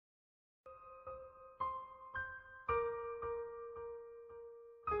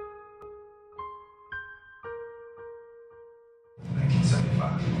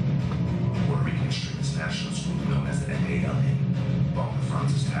racist nationalist group known as the AMYA bombed the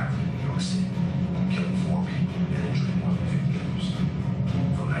Francis Tavern in New York City, killing 4 people and injuring more than 50 others.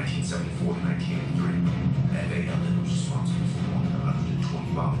 From 1974 to 1983, the AMYA was responsible for more than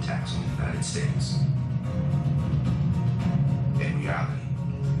 120 bomb attacks on the United States. In reality,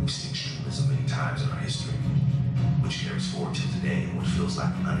 we've seen extremism many times in our history, which carries forward till today in what feels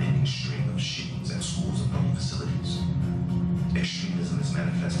like an unending string of shootings at schools and public facilities. Extremism is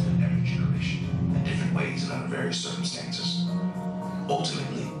manifested in every generation in different ways and under various circumstances.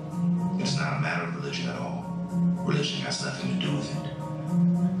 Ultimately, it is not a matter of religion at all. Religion has nothing to do with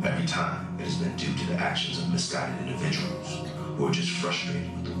it. Every time, it has been due to the actions of misguided individuals who are just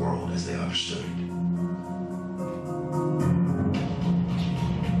frustrated with the world as they understood it.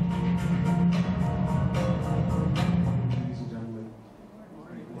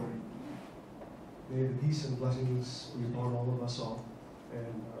 May the peace and blessings be upon all of us all.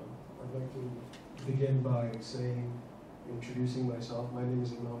 And I'd like to begin by introducing myself. My name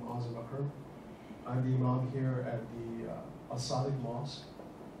is Imam Azim Akram. I'm the Imam here at the Al-Sadiq Mosque,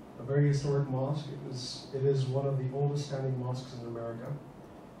 a very historic mosque. It is one of the oldest standing mosques in America.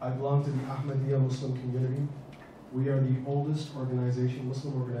 I belong to the Ahmadiyya Muslim Community. We are the oldest organization,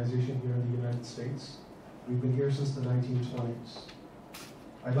 Muslim organization here in the United States. We've been here since the 1920s.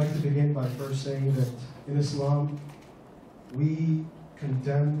 I'd like to begin by first saying that in Islam, we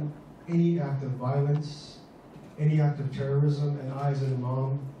condemn any act of violence, any act of terrorism, and I as an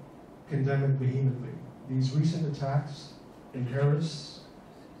Imam condemn it vehemently. These recent attacks in Paris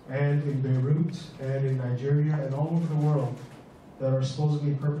and in Beirut and in Nigeria and all over the world that are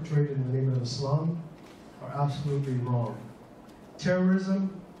supposedly perpetrated in the name of Islam are absolutely wrong.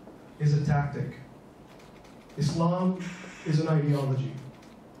 Terrorism is a tactic. Islam is an ideology.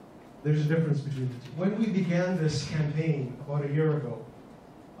 There's a difference between the two. When we began this campaign about a year ago,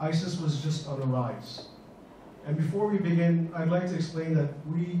 ISIS was just on the rise. And before we begin, I'd like to explain that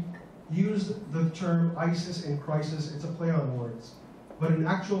we use the term ISIS in crisis. It's a play on words. But in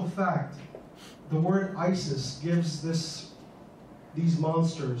actual fact, the word ISIS gives these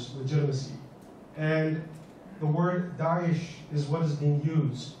monsters legitimacy. And the word Daesh is what is being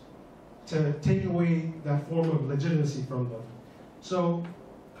used to take away that form of legitimacy from them. So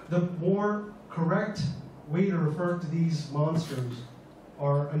the more correct way to refer to these monsters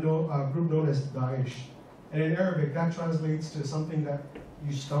are a group known as Daesh. And in Arabic, that translates to something that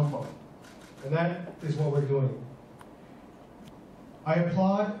you stomp on. And that is what we're doing. I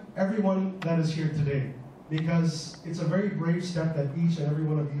applaud everyone that is here today, because it's a very brave step that each and every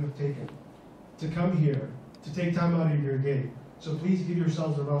one of you have taken to come here, to take time out of your day. So please give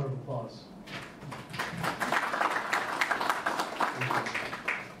yourselves a round of applause.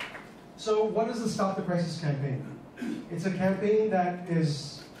 So what is the Stop the Crisis campaign? It's a campaign that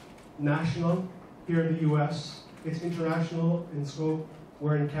is national here in the US. It's international in scope.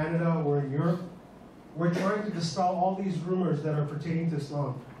 We're in Canada, we're in Europe. We're trying to dispel all these rumors that are pertaining to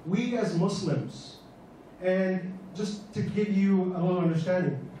Islam. We as Muslims, and just to give you a little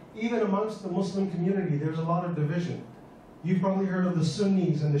understanding, even amongst the Muslim community, there's a lot of division. You've probably heard of the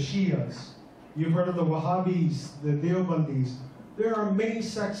Sunnis and the Shias. You've heard of the Wahhabis, the Deobandis. There are many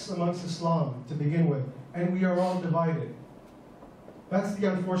sects amongst Islam to begin with, and we are all divided. That's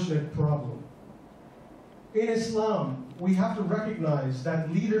the unfortunate problem. In Islam, we have to recognize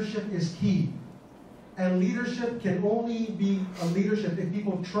that leadership is key. And leadership can only be a leadership if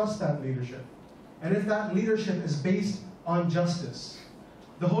people trust that leadership. And if that leadership is based on justice.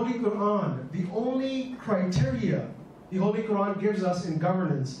 The Holy Quran, the only criteria the Holy Quran gives us in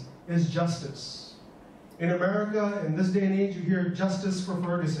governance is justice. In America, in this day and age, you hear justice for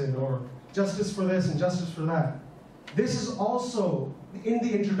Ferguson, or justice for this and justice for that. This is also in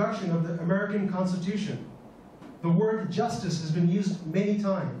the introduction of the American Constitution. The word justice has been used many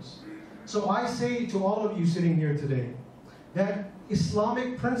times. So I say to all of you sitting here today that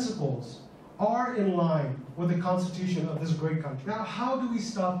Islamic principles are in line with the constitution of this great country. Now, how do we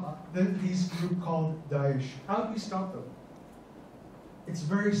stop these group called Daesh? How do we stop them? It's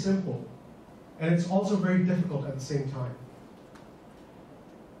very simple, and it's also very difficult at the same time.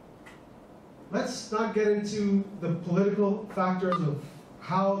 Let's not get into the political factors of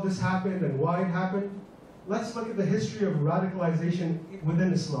how this happened and why it happened. Let's look at the history of radicalization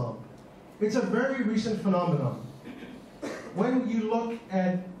within Islam. It's a very recent phenomenon. When you look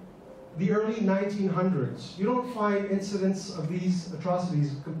at the early 1900s, you don't find incidents of these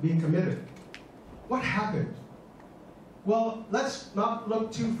atrocities being committed. What happened? Well, let's not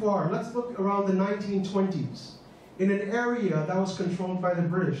look too far. Let's look around the 1920s in an area that was controlled by the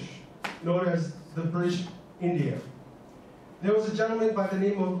British, known as the British India. There was a gentleman by the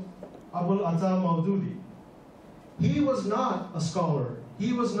name of Abul Ata Maududi. He was not a scholar.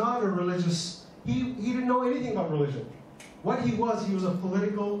 He was not a religious, he didn't know anything about religion. What he was a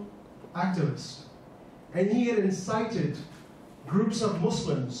political activist. And he had incited groups of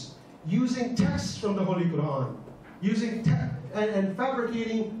Muslims using texts from the Holy Quran, and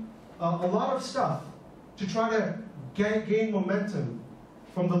fabricating a lot of stuff to try to gain momentum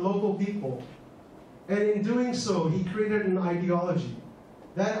from the local people. And in doing so, he created an ideology.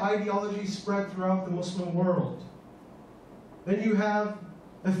 That ideology spread throughout the Muslim world. Then you have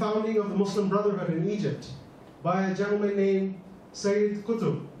the founding of the Muslim Brotherhood in Egypt by a gentleman named Sayyid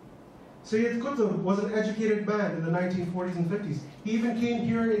Qutb. Sayyid Qutb was an educated man in the 1940s and 50s. He even came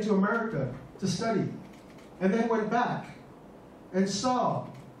here into America to study, and then went back and saw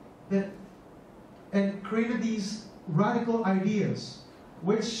that, and created these radical ideas,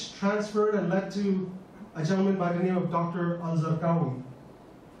 which transferred and led to a gentleman by the name of Dr. Al-Zarqawi,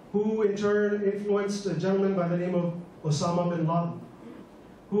 who in turn influenced a gentleman by the name of Osama bin Laden,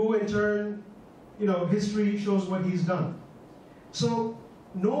 who in turn, history shows what he's done. So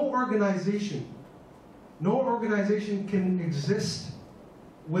no organization can exist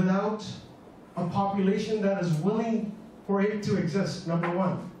without a population that is willing for it to exist, number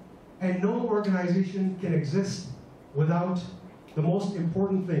one. And no organization can exist without the most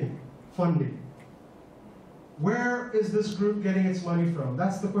important thing, funding. Where is this group getting its money from?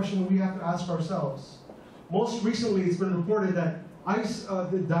 That's the question we have to ask ourselves. Most recently, it's been reported that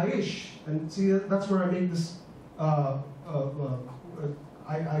the Daesh, and see, that's where I make this, I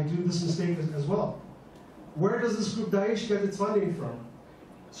do this mistake as well. Where does this group Daesh get its funding from?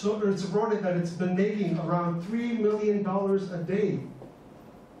 So it's reported that it's been making around $3 million a day.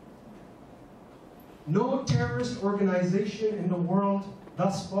 No terrorist organization in the world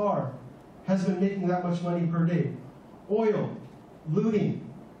thus far has been making that much money per day. Oil, looting,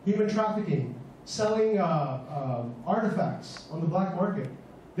 human trafficking, selling artifacts on the black market.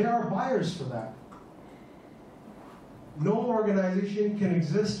 There are buyers for that. No organization can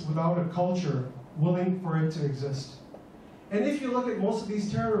exist without a culture willing for it to exist. And if you look at most of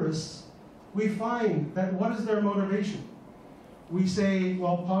these terrorists, we find that what is their motivation? We say,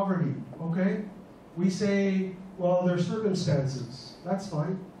 well, poverty, okay? We say, well, their circumstances, that's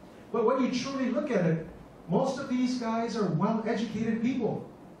fine. But when you truly look at it, most of these guys are well-educated people.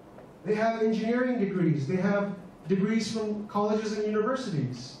 They have engineering degrees. They have degrees from colleges and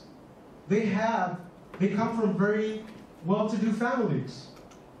universities. They come from very well-to-do families.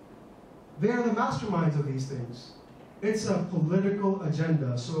 They are the masterminds of these things. It's a political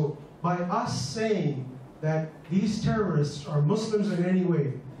agenda. So by us saying that these terrorists are Muslims in any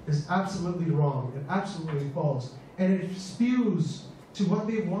way is absolutely wrong and absolutely false. And it spews to what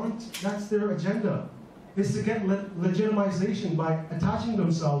they want. That's their agenda, is to get legitimization by attaching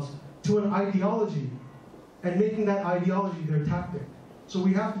themselves to an ideology and making that ideology their tactic. So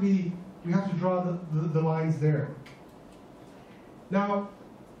we have to draw the lines there. Now,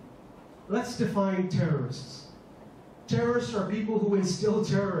 let's define terrorists. Terrorists are people who instill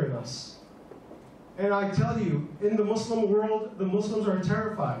terror in us. And I tell you, in the Muslim world, the Muslims are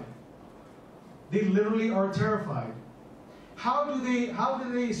terrified. They literally are terrified. How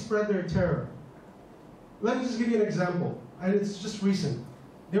do they spread their terror? Let me just give you an example, and it's just recent.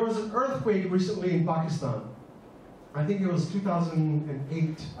 There was an earthquake recently in Pakistan. I think it was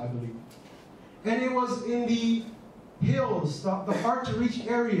 2008, I believe. And it was in the hills, the hard-to-reach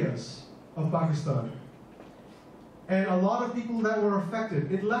areas of Pakistan. And a lot of people that were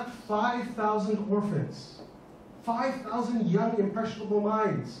affected. It left 5,000 orphans, 5,000 young, impressionable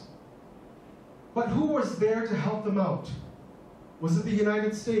minds. But who was there to help them out? Was it the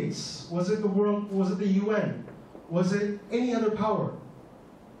United States? Was it the world? Was it the UN? Was it any other power?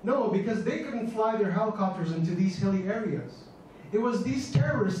 No, because they couldn't fly their helicopters into these hilly areas. It was these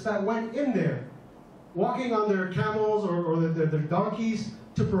terrorists that went in there, walking on their camels or their donkeys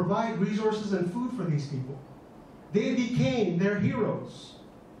to provide resources and food for these people. They became their heroes.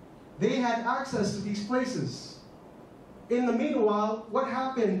 They had access to these places. In the meanwhile, what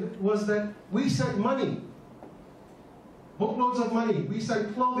happened was that we sent money, boatloads of money. We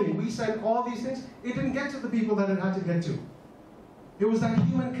sent clothing. We sent all these things. It didn't get to the people that it had to get to. It was that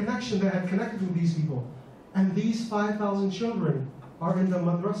human connection that had connected with these people. And these 5,000 children are in the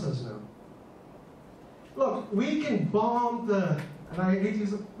madrasas now. Look, we can bomb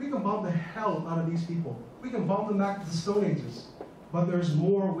we can bomb the hell out of these people. We can bomb them back to the Stone Ages. But there's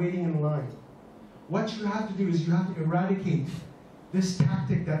more waiting in line. What you have to do is you have to eradicate this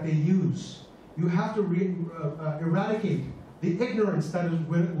tactic that they use. You have to eradicate the ignorance that is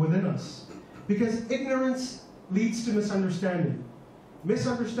within us. Because ignorance leads to misunderstanding.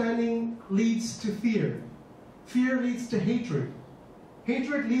 Misunderstanding leads to fear. Fear leads to hatred.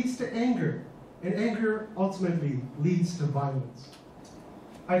 Hatred leads to anger. And anger ultimately leads to violence.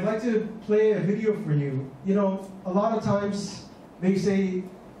 I'd like to play a video for you. You know, a lot of times they say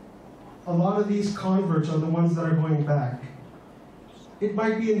a lot of these converts are the ones that are going back. It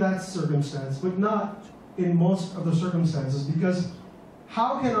might be in that circumstance, but not in most of the circumstances, because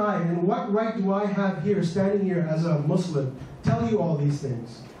how can I, and what right do I have here, standing here as a Muslim, tell you all these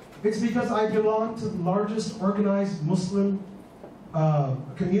things? It's because I belong to the largest organized Muslim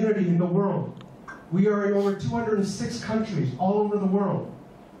community in the world. We are in over 206 countries all over the world.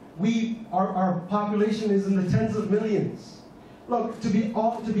 Our population is in the tens of millions. Look, to be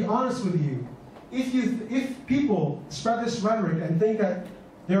honest with you, if people spread this rhetoric and think that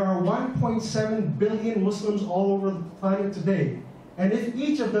there are 1.7 billion Muslims all over the planet today, and if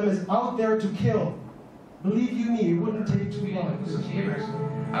each of them is out there to kill, believe you me, it wouldn't take too long.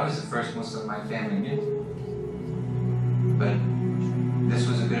 I was the first Muslim my family knew. But this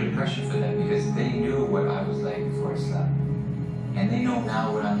was a good impression for them because they knew what I was like before Islam. And they know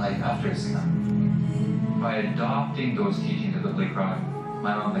now what I'm like after Islam. By adopting those teachings of the Holy Quran,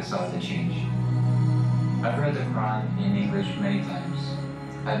 my mom saw the change. I've read the Quran in English many times.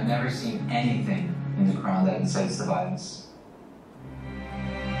 I've never seen anything in the Quran that incites the violence.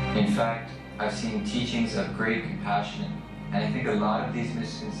 In fact, I've seen teachings of great compassion, and I think a lot of these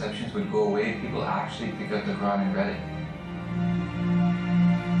misconceptions would go away if people actually picked up the Quran and read it.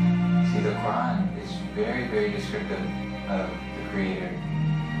 See, the Quran is very, very descriptive of the Creator,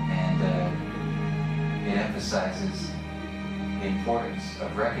 and it emphasizes the importance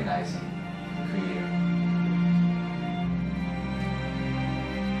of recognizing the Creator.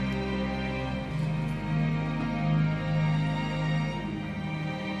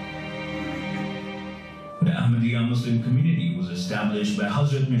 The Ahmadiyya Muslim Community was established by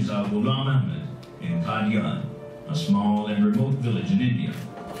Hazrat Mirza Ghulam Ahmad in Qadian, a small and remote village in India.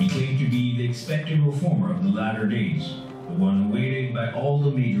 He claimed to be the expected reformer of the latter days, the one awaited by all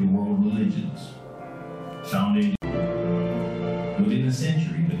the major world religions. Founded within a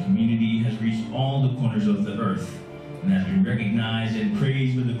century, the community has reached all the corners of the earth and has been recognized and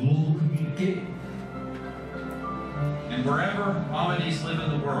praised by the global community. And wherever Ahmadis live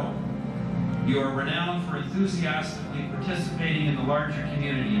in the world, you are renowned for enthusiastically participating in the larger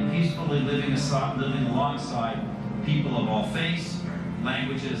community and peacefully living alongside people of all faiths,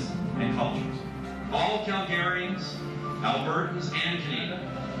 languages, and cultures. All Calgarians, Albertans, and Canada,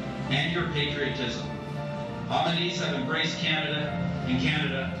 and your patriotism. Ahmadis have embraced Canada, and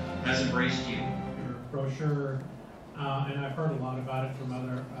Canada has embraced you. Brochure, and I've heard a lot about it from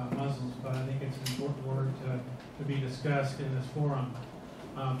other Muslims, but I think it's an important word to be discussed in this forum.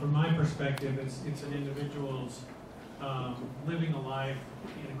 From my perspective, it's an individual's living a life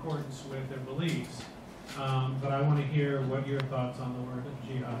in accordance with their beliefs. But I want to hear what your thoughts on the word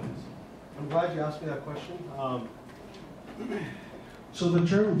jihad is. I'm glad you asked me that question. So the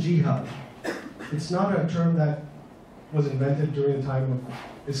term jihad, it's not a term that was invented during the time of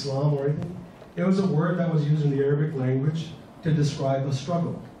Islam or anything. It was a word that was used in the Arabic language to describe a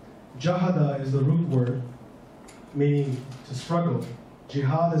struggle. Jahada is the root word, meaning to struggle.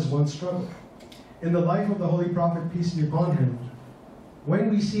 Jihad is one struggle. In the life of the Holy Prophet, peace be upon him, when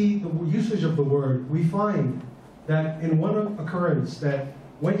we see the usage of the word, we find that in one occurrence that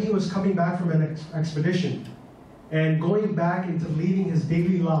when he was coming back from an expedition and going back into leading his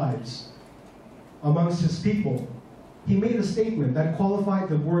daily lives amongst his people, he made a statement that qualified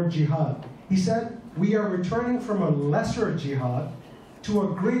the word jihad. He said, we are returning from a lesser jihad to a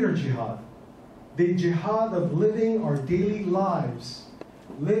greater jihad. The jihad of living our daily lives,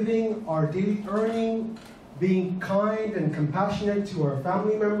 living our daily earning, being kind and compassionate to our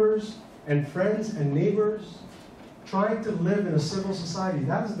family members and friends and neighbors, trying to live in a civil society.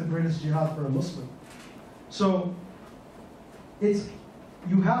 That is the greatest jihad for a Muslim. So,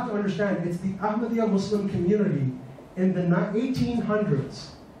 you have to understand, it's the Ahmadiyya Muslim community in the 1800s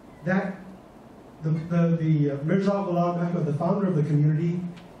that the Mirza Ghulam Ahmad, the founder of the community,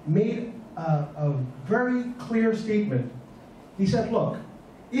 made a very clear statement. He said, look,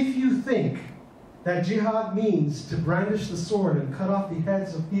 if you think that jihad means to brandish the sword and cut off the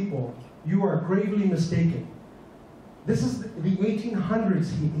heads of people, you are gravely mistaken. This is the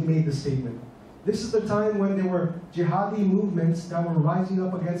 1800s he made the statement. This is the time when there were jihadi movements that were rising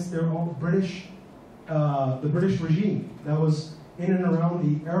up against their own the British regime that was in and around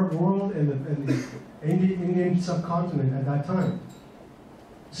the Arab world and the Indian subcontinent at that time.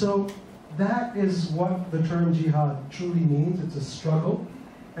 So that is what the term jihad truly means. It's a struggle.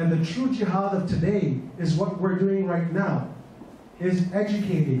 And the true jihad of today is what we're doing right now. is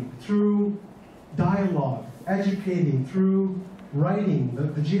educating through dialogue, educating through writing,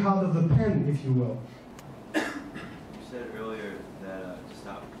 the jihad of the pen, if you will. You said earlier that to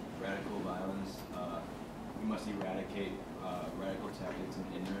stop radical violence, we must eradicate radical tactics and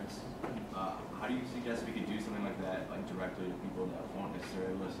ignorance. How do you suggest we could do something like that, like directly to people that won't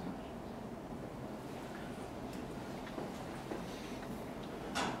necessarily listen?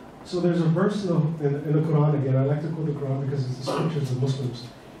 So there's a verse in the Quran, again, I like to quote the Quran because it's the scriptures of Muslims,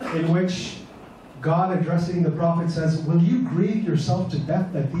 in which God addressing the Prophet says, will you grieve yourself to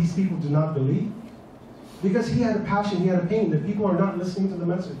death that these people do not believe? Because he had a passion, he had a pain, that people are not listening to the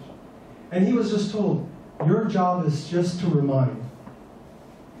message. And he was just told, your job is just to remind.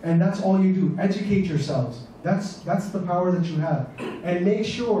 And that's all you do, educate yourselves. That's the power that you have. And make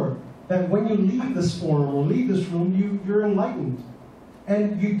sure that when you leave this forum or leave this room, you're enlightened.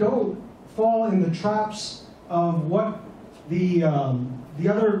 And you don't fall in the traps of what the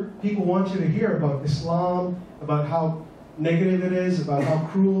other people want you to hear about Islam, about how negative it is, about how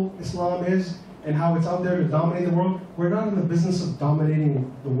cruel Islam is, and how it's out there to dominate the world. We're not in the business of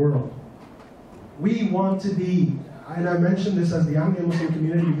dominating the world. We want to be, and I mention this as the Ahmadiyya Muslim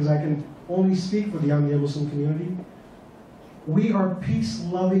community because I can only speak for the Ahmadiyya Muslim community. We are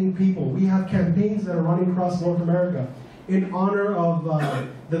peace-loving people. We have campaigns that are running across North America. In honor of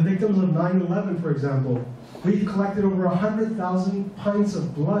the victims of 9/11, for example, we've collected over 100,000 pints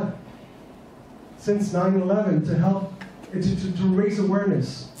of blood since 9/11 to help, to raise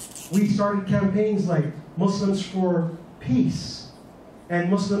awareness. We started campaigns like Muslims for Peace and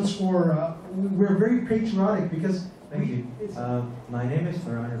Muslims for, we're very patriotic because Thank you. My name is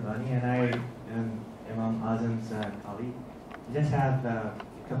Farhan Rabbani and I am Imam Azam's colleague. I just have a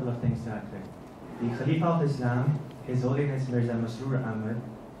couple of things to add. The Khalifa of Islam, His Holiness Mirza Masroor Ahmad,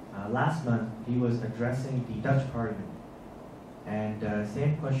 last month he was addressing the Dutch Parliament. And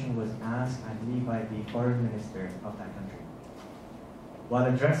same question was asked, I believe, by the foreign minister of that country. While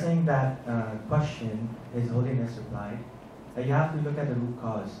addressing that question, His Holiness replied that you have to look at the root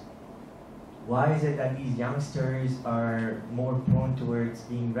cause. Why is it that these youngsters are more prone towards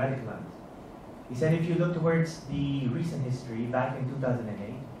being radicalized? He said if you look towards the recent history, back in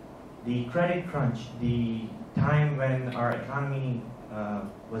 2008, the credit crunch, the time when our economy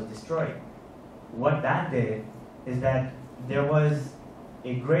was destroyed, what that did is that there was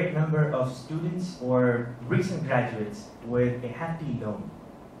a great number of students or recent graduates with a hefty loan.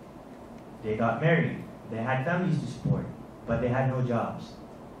 They got married, they had families to support, but they had no jobs.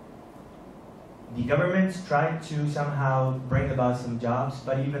 The governments tried to somehow bring about some jobs,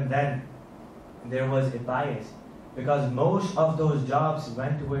 but even then, there was a bias because most of those jobs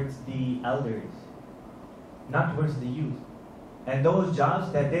went towards the elders, not towards the youth. And those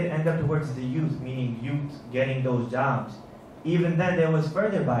jobs that did end up towards the youth, meaning youth getting those jobs, even then there was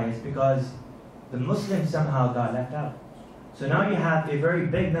further bias because the Muslims somehow got left out. So now you have a very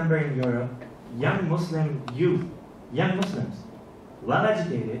big number in Europe, young Muslim youth, young Muslims, well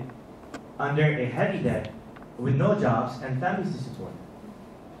educated, under a heavy debt, with no jobs and families to support.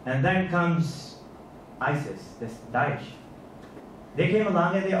 And then comes ISIS, this Daesh. They came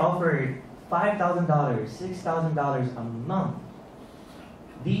along and they offered $5,000, $6,000 a month.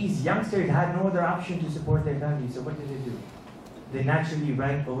 These youngsters had no other option to support their families, so what did they do? They naturally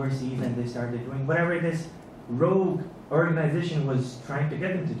went overseas and they started doing whatever this rogue organization was trying to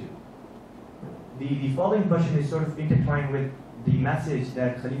get them to do. The following question is sort of intertwined with the message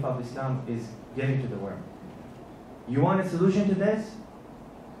that Khalifa of Islam is giving to the world. You want a solution to this?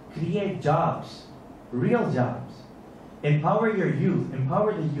 Create jobs, real jobs. Empower your youth,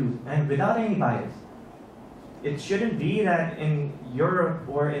 empower the youth, and without any bias. It shouldn't be that in Europe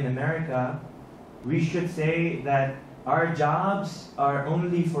or in America, we should say that our jobs are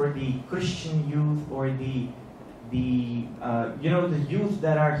only for the Christian youth or the youth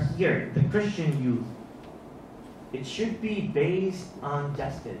that are here, the Christian youth. It should be based on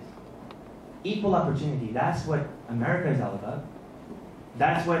justice, equal opportunity. That's what America is all about.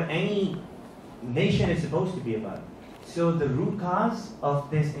 That's what any nation is supposed to be about. So the root cause of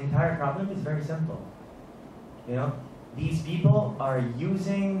this entire problem is very simple. You know, these people are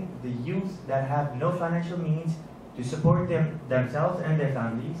using the youth that have no financial means to support themselves and their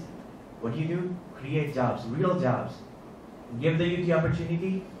families. What do? Create jobs, real jobs. Give the youth the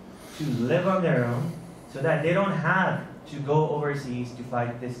opportunity to live on their own so that they don't have to go overseas to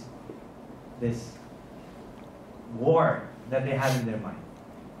fight this war that they have in their mind.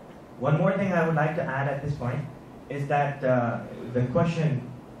 One more thing I would like to add at this point is that the question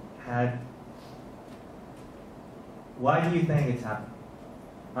had, why do you think it's happening?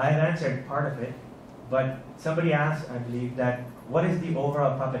 I have answered part of it, but somebody asked, I believe, that what is the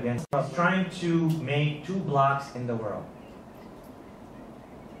overall propaganda? It's trying to make two blocks in the world.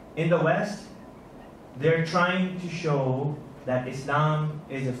 In the West, they're trying to show that Islam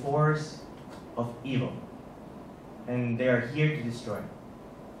is a force of evil, and they are here to destroy.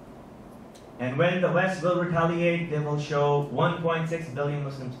 And when the West will retaliate, they will show 1.6 billion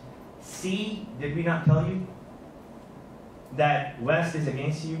Muslims. See, did we not tell you that West is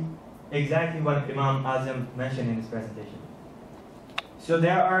against you? Exactly what Imam Azam mentioned in his presentation. So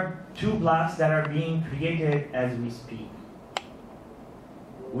there are two blocks that are being created as we speak.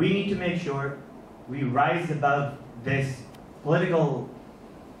 We need to make sure we rise above this political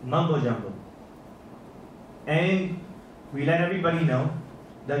mumbo-jumbo. And we let everybody know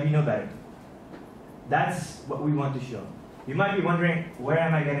that we know better. That's what we want to show. You might be wondering, where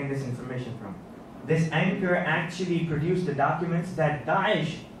am I getting this information from? This anchor actually produced the documents that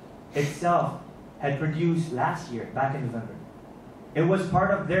Daesh itself had produced last year, back in November. It was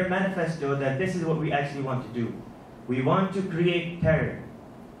part of their manifesto that this is what we actually want to do. We want to create terror.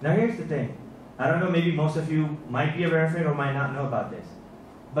 Now here's the thing. I don't know, maybe most of you might be aware of it or might not know about this.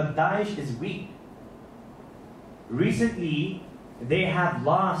 But Daesh is weak. Recently, they have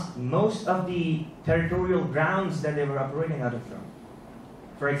lost most of the territorial grounds that they were operating out of from.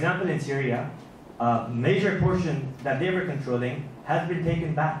 For example, in Syria, a major portion that they were controlling has been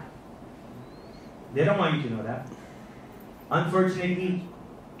taken back. They don't want you to know that. Unfortunately,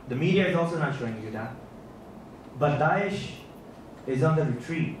 the media is also not showing you that. But Daesh is on the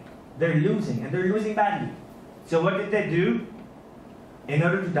retreat. They're losing, and they're losing badly. So what did they do? In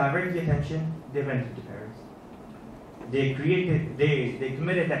order to divert the attention, they went into Paris. They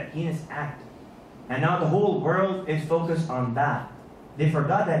committed that heinous act. And now the whole world is focused on that. They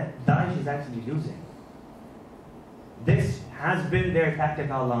forgot that Daesh is actually losing. This has been their tactic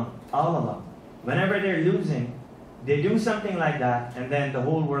all along. Whenever they're losing, they do something like that, and then the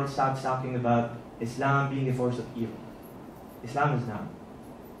whole world starts talking about Islam being a force of evil. Islam is not.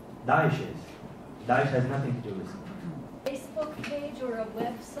 Daesh is. Daesh has nothing to do with it. Facebook page or a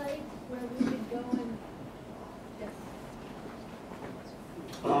website where we could go and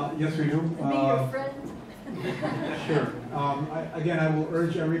yes, we do. be your friend? Sure. Again, I will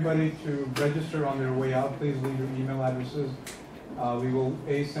urge everybody to register on their way out. Please leave your email addresses. We will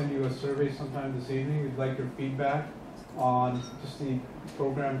send you a survey sometime this evening. We'd like your feedback on just the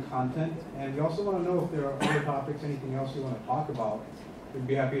program content. And we also want to know if there are other topics, anything else you want to talk about. We'd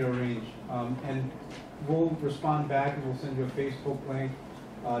be happy to arrange. And we'll respond back and we'll send you a Facebook link,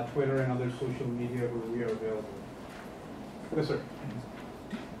 Twitter, and other social media where we are available. Yes, sir.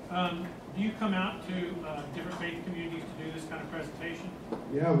 Do you come out to different faith communities to do this kind of presentation?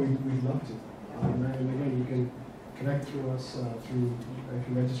 Yeah, we'd love to. And again, you can connect through us if you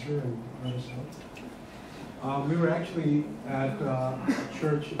register and let us know. We were actually at a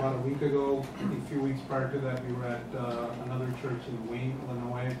church about a week ago. A few weeks prior to that, we were at another church in Wayne,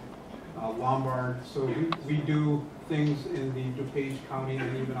 Illinois, Lombard. So we do things in the DuPage County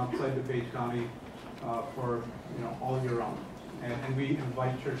and even outside DuPage County for all year round. And we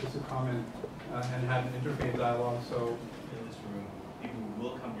invite churches to come and have an interfaith dialogue. So in this room, people who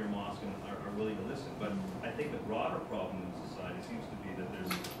will come to your mosque and are willing to listen. But I think the broader problem in society seems to be that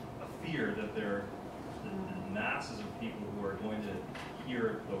there's a fear that the masses of people who are going to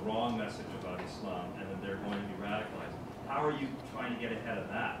hear the wrong message about Islam and that they're going to be radicalized. How are you trying to get ahead of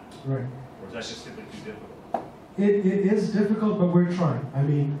that? Right. Or is that just simply too difficult? It is difficult, but we're trying. I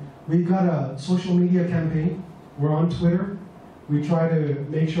mean, we've got a social media campaign. We're on Twitter. We try to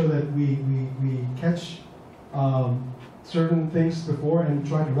make sure that we catch certain things before and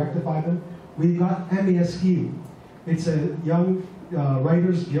try to rectify them. We've got AMYA. It's a young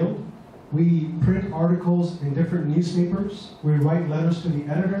writers guild. We print articles in different newspapers. We write letters to the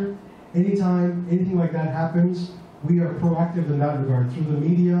editor. Anytime anything like that happens, we are proactive in that regard. Through the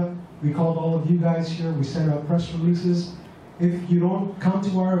media, we called all of you guys here. We send out press releases. If you don't come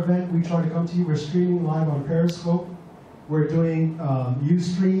to our event, we try to come to you. We're streaming live on Periscope. We're doing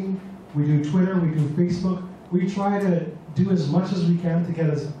Ustream, we do Twitter, we do Facebook. We try to do as much as we can to get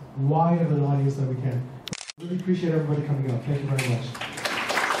as wide of an audience that we can. Really appreciate everybody coming out. Thank you very much.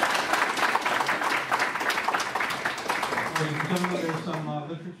 There's some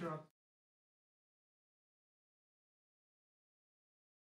literature